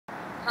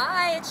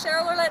Hi, it's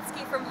Cheryl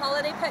Orletsky from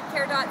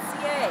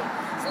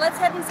HolidayPetCare.ca. So let's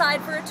head inside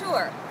for a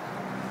tour.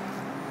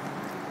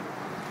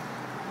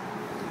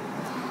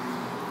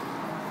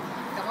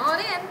 Come on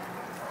in.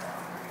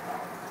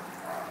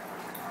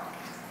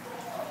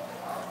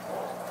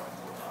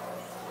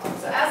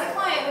 So as a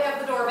client, we have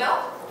the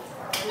doorbell,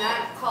 and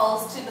that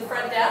calls to the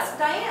front desk,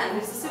 Diane,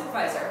 who's the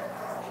supervisor.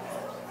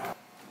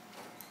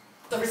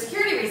 So for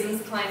security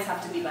reasons, the clients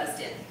have to be buzzed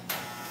in.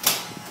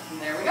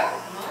 And there we go.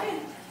 Come on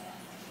in.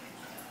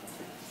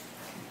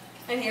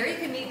 And here you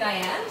can meet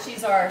Diane.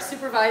 She's our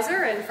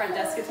supervisor and front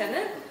desk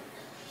attendant.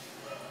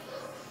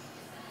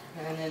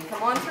 And then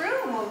come on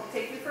through and we'll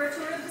take you for a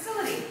tour of the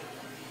facility.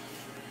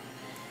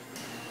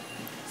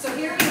 So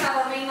here we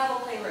have our main level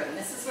playroom.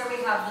 This is where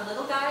we have the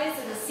little guys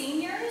and the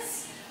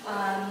seniors.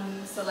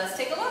 So let's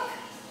take a look.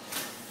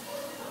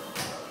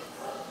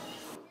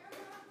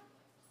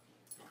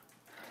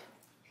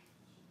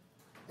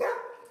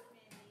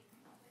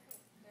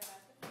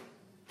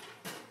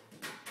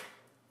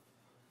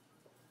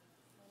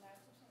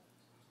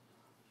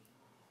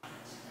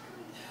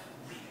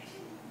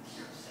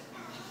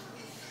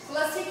 So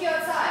let's take you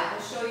outside.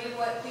 We'll show you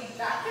what the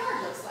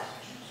backyard looks like.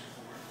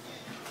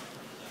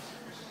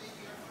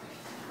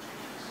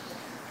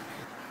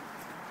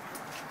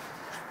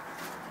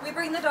 We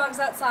bring the dogs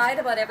outside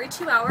about every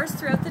 2 hours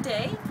throughout the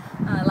day.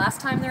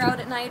 Last time they're out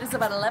at night is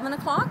about 11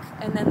 o'clock,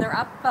 and then they're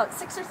up about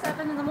 6 or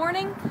 7 in the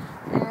morning.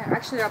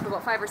 Actually, they're up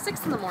about 5 or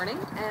 6 in the morning,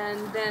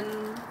 and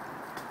then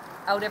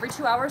out every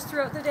 2 hours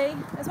throughout the day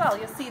as well.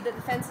 You'll see that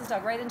the fence is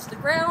dug right into the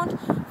ground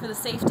for the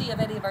safety of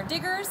any of our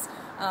diggers.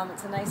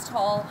 It's a nice,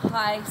 tall,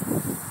 high,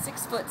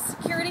 6-foot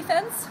security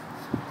fence.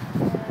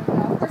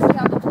 And of course, we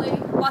have the play.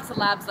 Lots of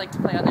labs like to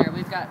play on there.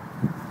 We've got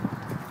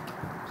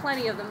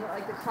plenty of them that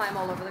like to climb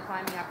all over the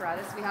climbing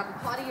apparatus. We have a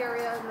potty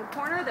area in the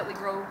corner that we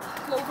grow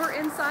clover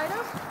inside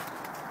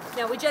of.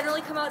 Now we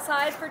generally come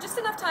outside for just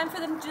enough time for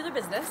them to do their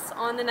business.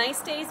 On the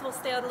nice days we'll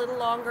stay out a little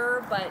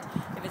longer, but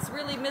if it's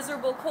really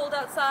miserable cold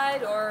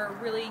outside or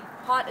really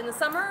hot in the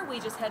summer, we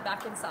just head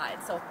back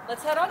inside. So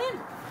let's head on in.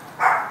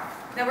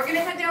 Now we're going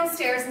to head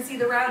downstairs and see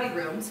the rowdy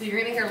room. So you're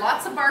going to hear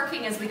lots of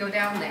barking as we go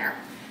down there.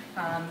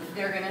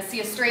 They're going to see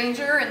a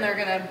stranger and they're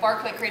going to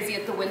bark like crazy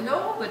at the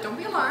window, but don't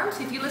be alarmed.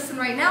 If you listen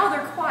right now,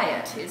 they're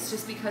quiet. It's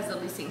just because they'll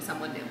be seeing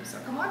someone new. So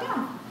come on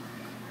down.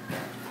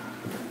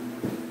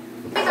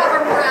 We have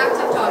our more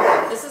active dog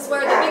room. This is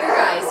where the bigger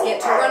guys get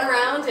to run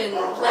around and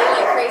play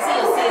like crazy.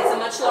 You'll see it's a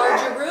much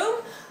larger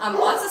room.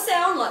 Lots of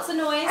sound, lots of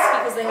noise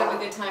because they have a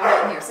good time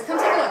down here. So come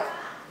take a look.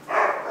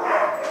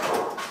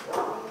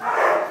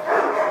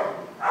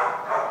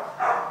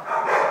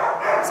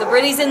 So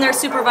Brittany's in there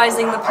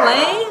supervising the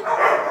play.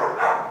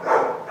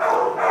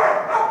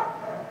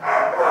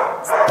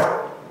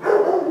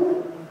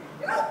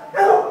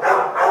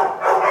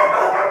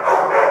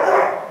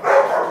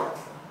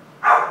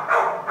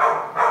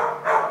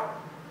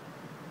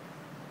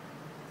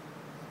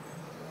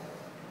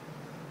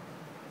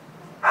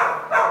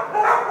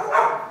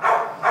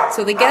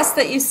 So the guests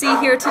that you see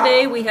here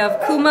today, we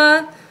have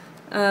Kuma,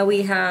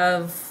 we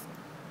have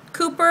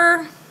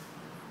Cooper,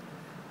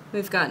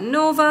 we've got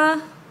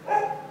Nova,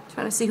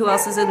 trying to see who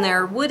else is in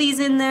there, Woody's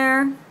in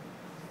there,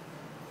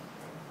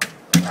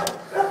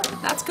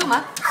 that's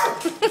Kuma.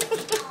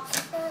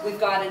 We've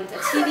got a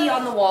TV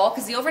on the wall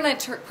because the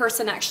overnight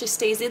person actually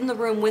stays in the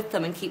room with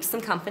them and keeps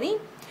them company.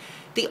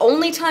 The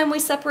only time we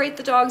separate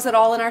the dogs at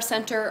all in our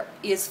center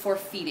is for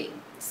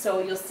feeding. So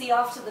you'll see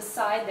off to the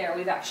side there,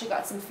 we've actually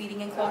got some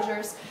feeding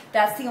enclosures.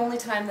 That's the only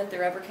time that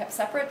they're ever kept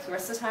separate. The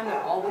rest of the time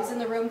they're always in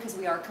the room because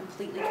we are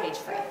completely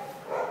cage-free.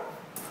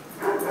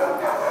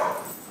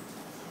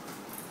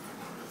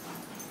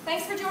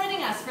 Thanks for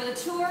joining us for the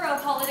tour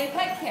of Holiday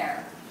Pet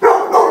Care.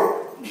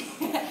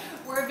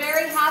 We're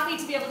very happy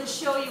to be able to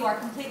show you our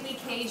completely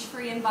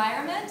cage-free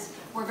environment.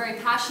 We're very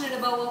passionate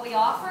about what we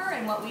offer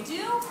and what we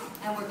do,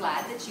 and we're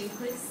glad that you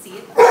could see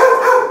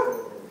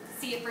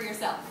it for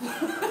yourself.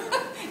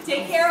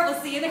 Take care.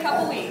 We'll see you in a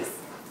couple weeks.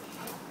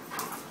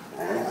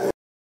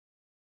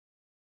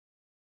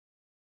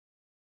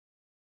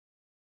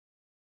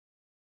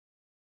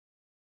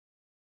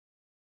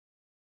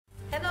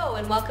 Hello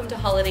and welcome to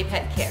Holiday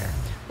Pet Care.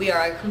 We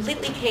are a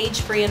completely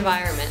cage-free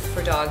environment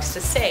for dogs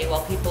to stay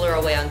while people are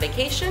away on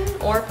vacation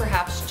or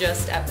perhaps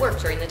just at work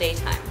during the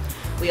daytime.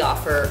 We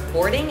offer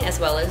boarding as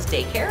well as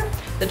daycare.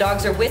 The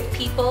dogs are with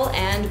people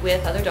and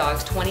with other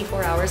dogs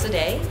 24 hours a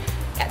day.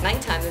 At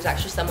nighttime, there's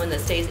actually someone that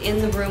stays in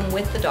the room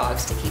with the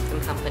dogs to keep them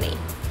company.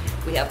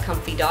 We have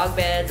comfy dog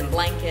beds and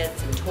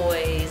blankets and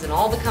toys and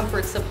all the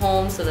comforts of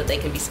home so that they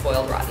can be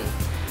spoiled rotten.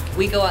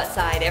 We go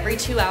outside every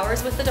 2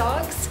 hours with the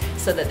dogs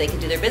so that they can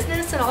do their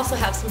business and also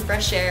have some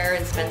fresh air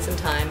and spend some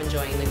time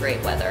enjoying the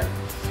great weather.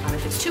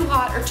 If it's too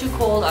hot or too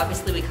cold,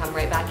 obviously we come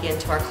right back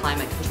into our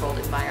climate-controlled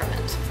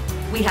environment.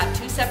 We have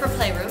 2 separate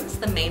playrooms.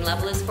 The main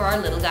level is for our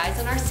little guys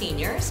and our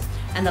seniors,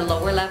 and the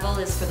lower level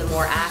is for the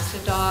more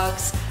active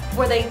dogs,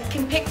 where they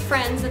can pick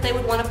friends that they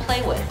would want to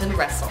play with and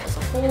wrestle. There's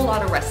a whole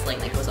lot of wrestling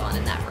that goes on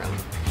in that room.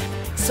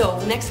 So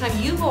next time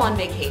you go on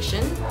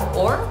vacation,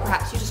 or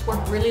perhaps you just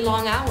work really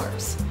long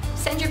hours,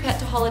 Send your pet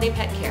to Holiday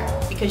Pet Care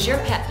because your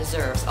pet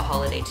deserves a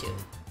holiday too.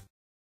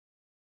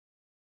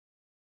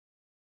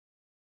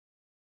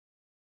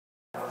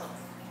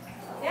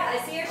 Yeah, I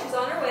see her. She's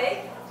on her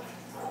way.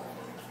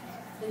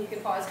 And you can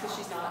pause because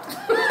she's not.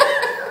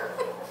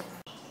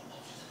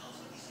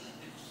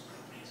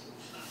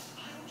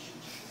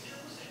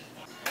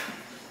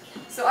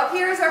 So up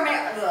here is our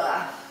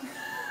I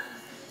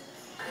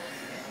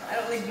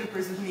don't leave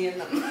bloopers with me in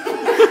them.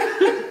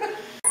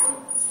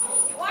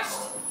 Get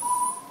washed.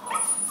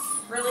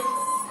 Really?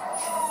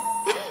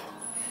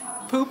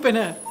 Poop in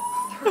it.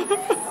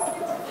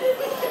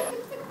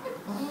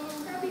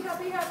 Happy,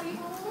 happy, happy.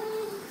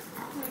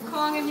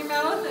 Kong in your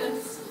mouth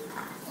and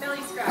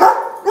belly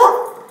scratch.